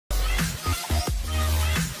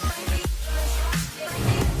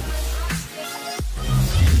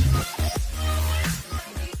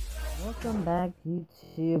Welcome back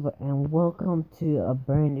YouTube and welcome to a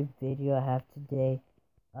brand new video I have today.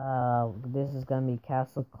 This is gonna be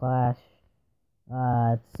Castle Clash.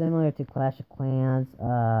 It's similar to Clash of Clans,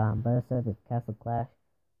 but instead of Castle Clash.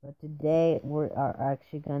 But today we are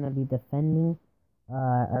actually gonna be defending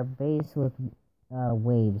our base with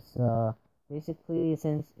waves. So basically,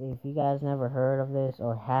 since if you guys never heard of this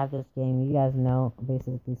or have this game, you guys know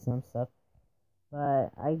basically some stuff.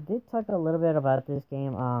 But I did talk a little bit about this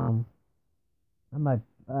game on my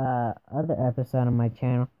other episode on my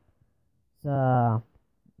channel. So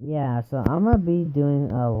yeah, so I'm gonna be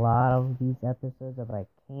doing a lot of these episodes if I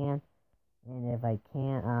can, and if I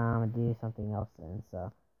can't, I'm gonna do something else then.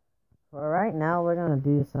 So for right now, we're gonna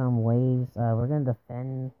do some waves. We're gonna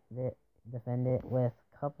defend it with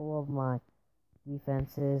a couple of my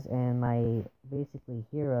defenses and my basically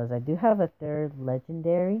heroes. I do have a third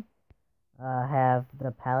legendary. Have the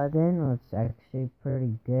Paladin, which is actually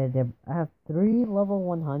pretty good. I have 3 level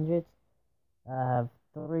 100s. I have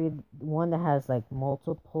one that has like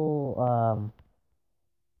multiple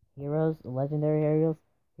heroes, legendary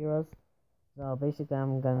heroes. So basically,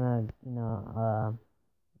 I'm gonna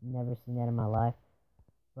never seen that in my life.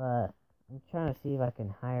 But I'm trying to see if I can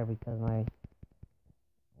hire because my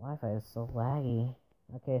Wi-Fi is so laggy.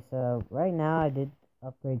 Okay, so right now I did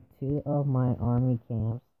upgrade 2 of my army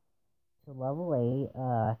camps to level 8.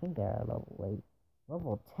 I think they're at level 8.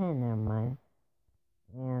 Level 10, never mind.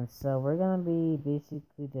 And so we're gonna be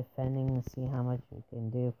basically defending and see how much we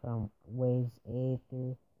can do from waves A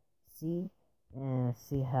through C. And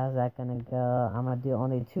see how's that gonna go. I'm gonna do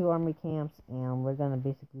only 2 army camps and we're gonna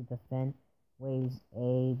basically defend waves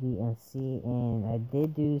A, B, and C. And I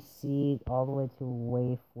did do C all the way to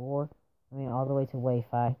wave 4. I mean all the way to wave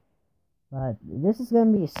 5. But this is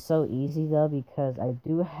going to be so easy though because I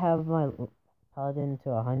do have my paladin to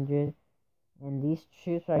 100 and these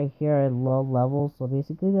troops right here are low level, so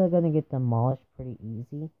basically they're going to get demolished pretty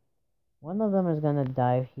easy. One of them is going to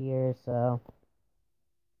die here, so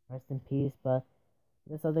rest in peace, but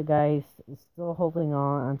this other guy is still holding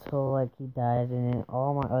on until like he dies, and then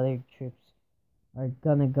all my other troops are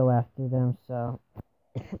going to go after them, so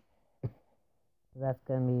that's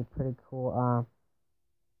going to be pretty cool.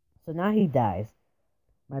 So now he dies.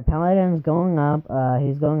 My paladin's going up.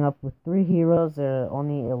 He's going up with 3 heroes. They're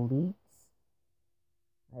only elites,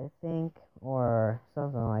 I think, or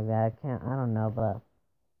something like that. I don't know, but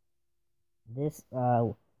this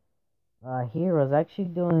hero is actually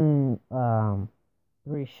doing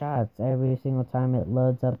 3 shots every single time it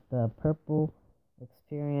loads up the purple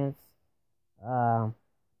experience. Um,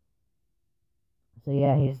 so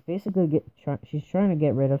yeah, he's basically she's trying to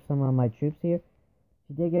get rid of some of my troops here.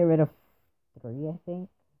 She did get rid of 3, I think.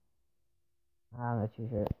 I'm not too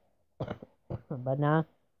sure. But now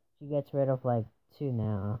she gets rid of like 2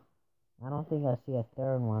 now. I don't think I see a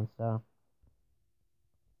third one, so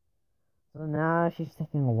now she's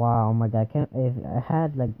taking a while. Oh my god, if it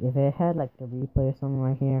had like the replay or something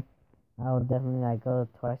right here, I would definitely like go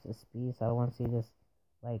twice the speed, so I want to see this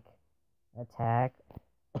like attack.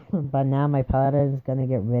 But now my paladin is gonna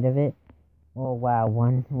get rid of it. Oh wow,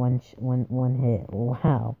 one hit.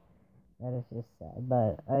 Wow, that is just sad.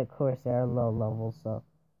 But of course they are low level, so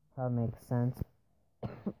probably makes sense.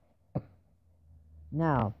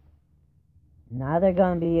 Now they're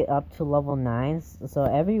gonna be up to level 9s, so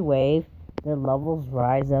every wave their levels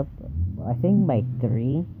rise up, I think by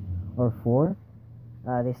 3 or 4.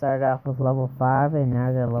 They started off with level 5 and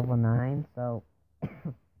now they're level 9, so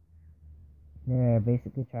they're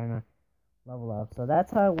basically trying to level up. So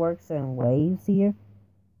that's how it works in waves here.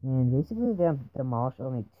 And basically they demolished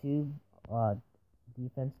only 2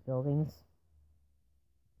 defense buildings.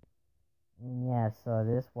 And yeah, so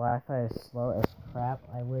this Wi-Fi is slow as crap.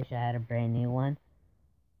 I wish I had a brand new one.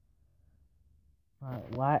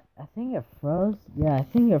 What? I think it froze? Yeah, I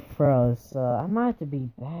think it froze. So I might have to be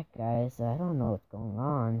back, guys. I don't know what's going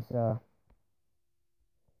on. So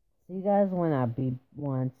see you guys when I be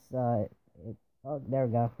once. Oh, there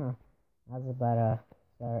we go. Huh. I was about to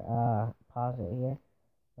start pause it here.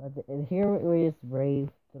 But here is wave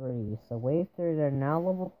 3. So wave 3, they're now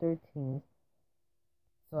level 13.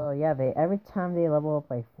 So yeah, every time they level up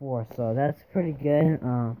by 4. So that's pretty good.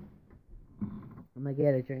 I'm gonna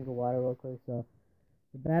get a drink of water real quick. So.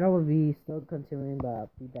 The battle will be still continuing, but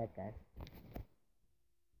I'll be back, guys.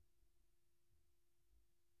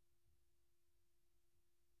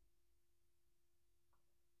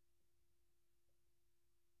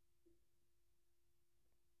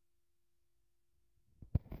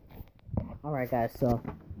 Alright, guys, so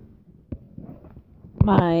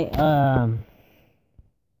my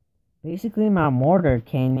basically my mortar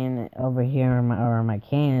cannon over here, or my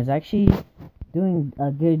cannon is actually doing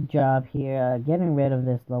a good job here, getting rid of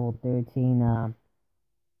this level 13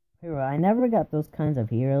 hero. I never got those kinds of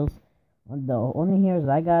heroes. The only heroes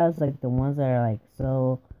I got is like the ones that are like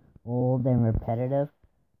so old and repetitive.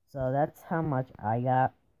 So that's how much I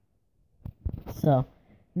got. So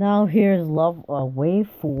now here's wave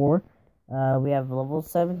 4. We have level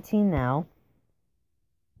 17 now.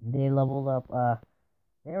 They leveled up.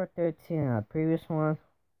 They were 13 in the previous one.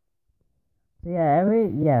 So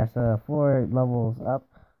yeah, so 4 levels up,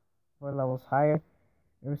 4 levels higher.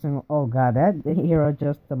 Every single, oh god, that hero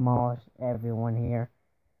just demolished everyone here.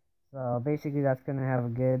 So basically, that's gonna have a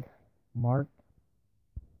good mark.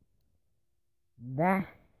 That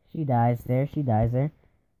she dies there. She dies there.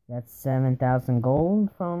 That's 7,000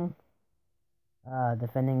 gold from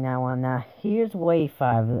defending that one. Now here's wave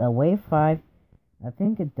 5. Wave 5. I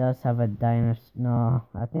think it does have a dinosaur. No,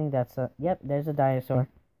 I think that's a. Yep, there's a dinosaur.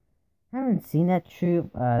 I haven't seen that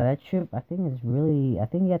troop. That troop, I think is really. I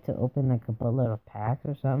think you have to open like a booklet of packs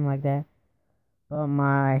or something like that. But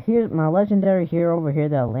my legendary hero over here,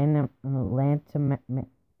 the Atlanticor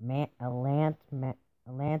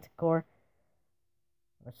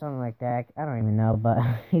or something like that. I don't even know, but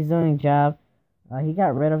he's doing a job. He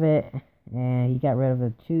got rid of it, and he got rid of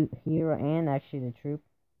the hero and actually the troop.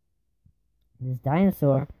 This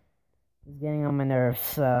dinosaur is getting on my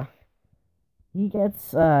nerves. He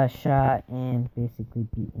gets shot and basically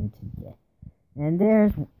beaten to death. And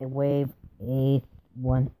there's wave 8,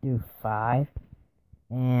 1 through 5.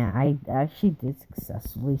 And I actually did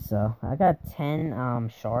successfully, so I got 10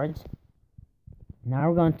 shards. Now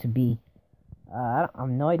we're going to be I have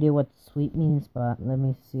no idea what sweep means, but let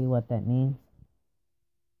me see what that means.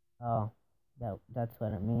 Oh, that's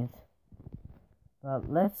what it means. But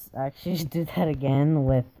let's actually do that again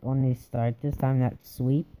with only start. This time that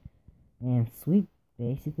sweep. And sweep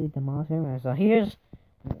basically demolish everything. So here's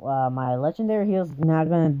my legendary heal's now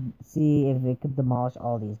gonna see if it could demolish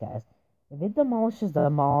all these guys. If it demolishes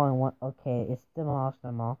them all and one, okay, it's demolished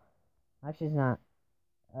them all. Actually, it's not.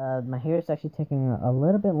 My hero's actually taking a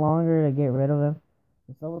little bit longer to get rid of him.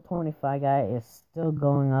 This level 25 guy is still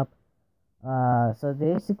going up. So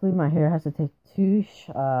basically, my hero has to take 2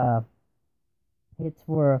 hits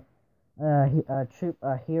for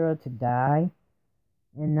a hero to die.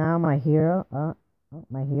 And now my hero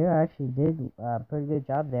actually did a pretty good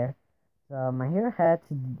job there. So my hero had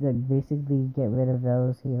to basically get rid of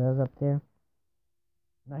those heroes up there.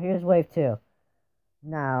 Now here's wave 2.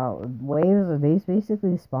 Now waves, they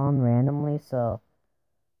basically spawn randomly. So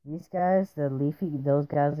these guys, those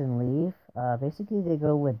guys in leaf, basically they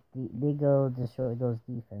go destroy those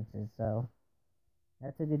defenses. So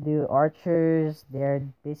that's what they do. Archers, they're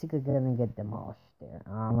basically gonna get demolished there.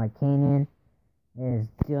 Like Kanan is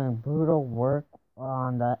doing brutal work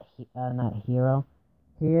on that hero.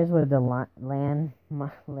 Here's where the landmine.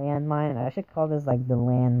 I should call this like the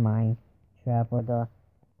landmine trap or the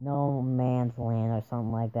no man's land or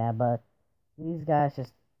something like that. But these guys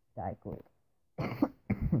just die quick.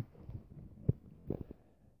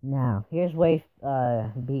 Now here's wave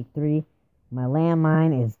B3. My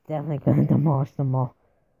landmine is definitely gonna demolish them all,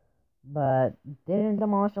 but didn't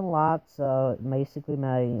demolish a lot. So basically,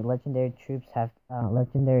 my legendary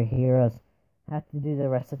legendary heroes have to do the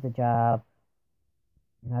rest of the job.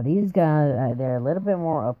 Now these guys, they're a little bit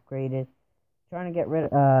more upgraded, trying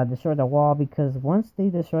to destroy the wall, because once they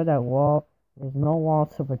destroy that wall, there's no wall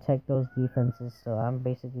to protect those defenses. So I'm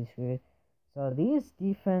basically screwed. So these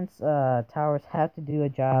defense towers have to do a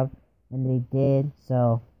job, and they did.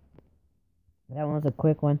 So that one was a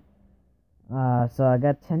quick one. So I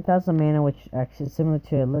got 10,000 mana, which actually is similar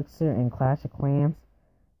to Elixir and Clash of Clans.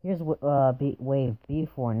 Here's wave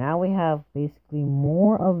B4. Now we have basically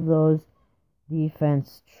more of those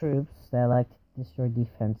defense troops that like to destroy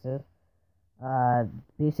defensive.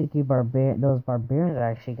 Basically those barbarians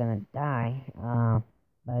are actually gonna die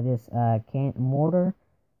by this mortar.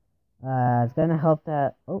 It's gonna help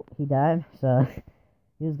that. Oh, he died. So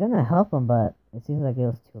he was gonna help him, but it seems like it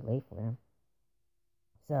was too late for him.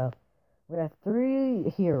 So we have 3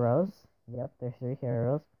 heroes. Yep, there's 3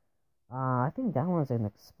 heroes. I think that one's an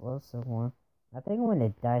explosive one. I think when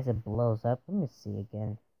it dies, it blows up. Let me see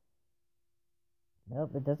again.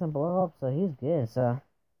 Nope, it doesn't blow up, so he's good. So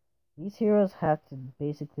these heroes have to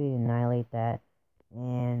basically annihilate that.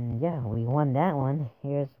 And yeah, we won that one.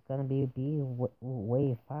 Here's gonna be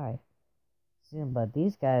wave 5 soon. But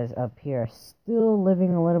these guys up here are still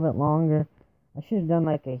living a little bit longer. I should have done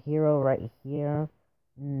like a hero right here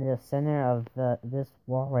in the center of this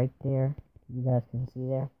wall right there. You guys can see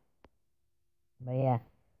there. But yeah,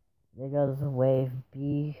 There goes wave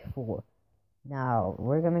B4. Now,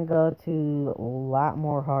 we're gonna go to a lot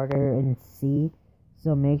more harder in C,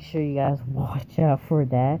 so make sure you guys watch out for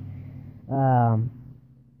that.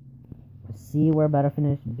 C, we're about to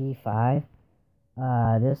finish B5.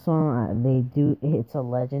 This one, it's a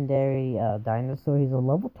legendary dinosaur. He's a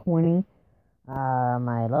level 20.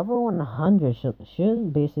 My level 100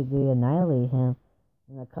 should basically annihilate him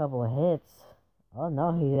in a couple of hits. Oh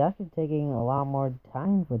no, he's actually taking a lot more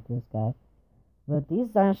time with this guy. But these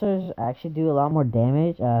dinosaurs actually do a lot more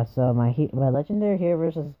damage. So my legendary hero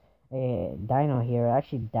versus a dino hero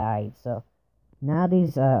actually died. So now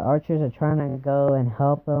these archers are trying to go and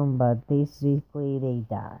help them, but basically they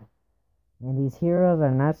die. And these heroes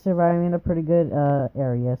are not surviving in a pretty good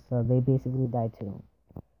area, so they basically die too.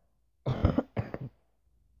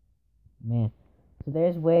 Man. So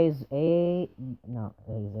there's waves B5.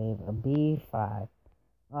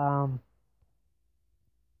 Um,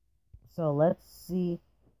 so let's see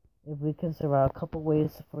if we can survive a couple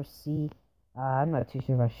waves for C. I'm not too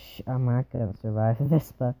sure if I'm not gonna survive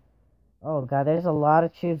this, but oh god, there's a lot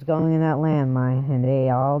of troops going in that landmine, and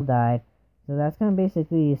they all died. So that's gonna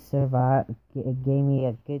basically gave me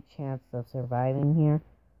a good chance of surviving here.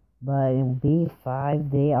 But in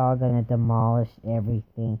B5, they are gonna demolish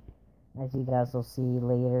everything, as you guys will see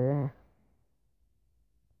later.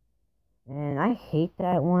 And I hate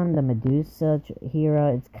that one, the Medusa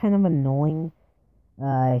hero. It's kind of annoying.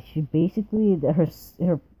 She basically her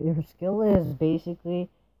skill is basically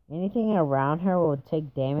anything around her will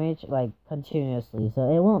take damage like continuously, so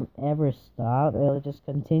it won't ever stop. It'll just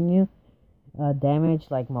continue damage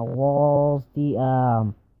like my walls, the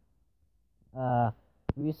uh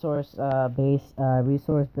resource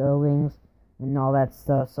buildings and all that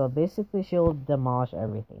stuff. So basically, she'll demolish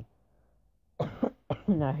everything.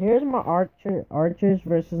 Now here's my archers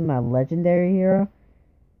versus my legendary hero.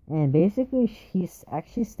 And basically, he's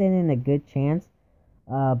actually standing a good chance.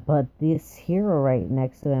 But this hero right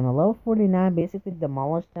next to him, a level 49, basically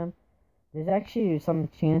demolished him. There's actually some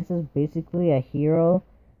chances, basically, a hero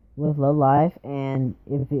with low life, and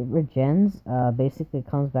if it regens, basically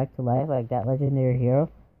comes back to life, like that legendary hero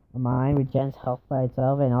of mine, regens health by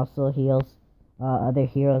itself, and also heals other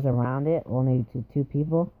heroes around it, only to 2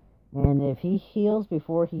 people. And if he heals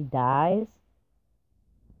before he dies,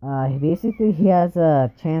 he has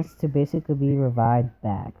a chance to basically be revived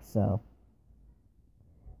back. So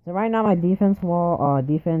right now my defense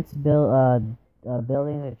buildings are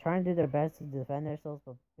trying to do their best to defend themselves,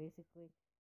 but basically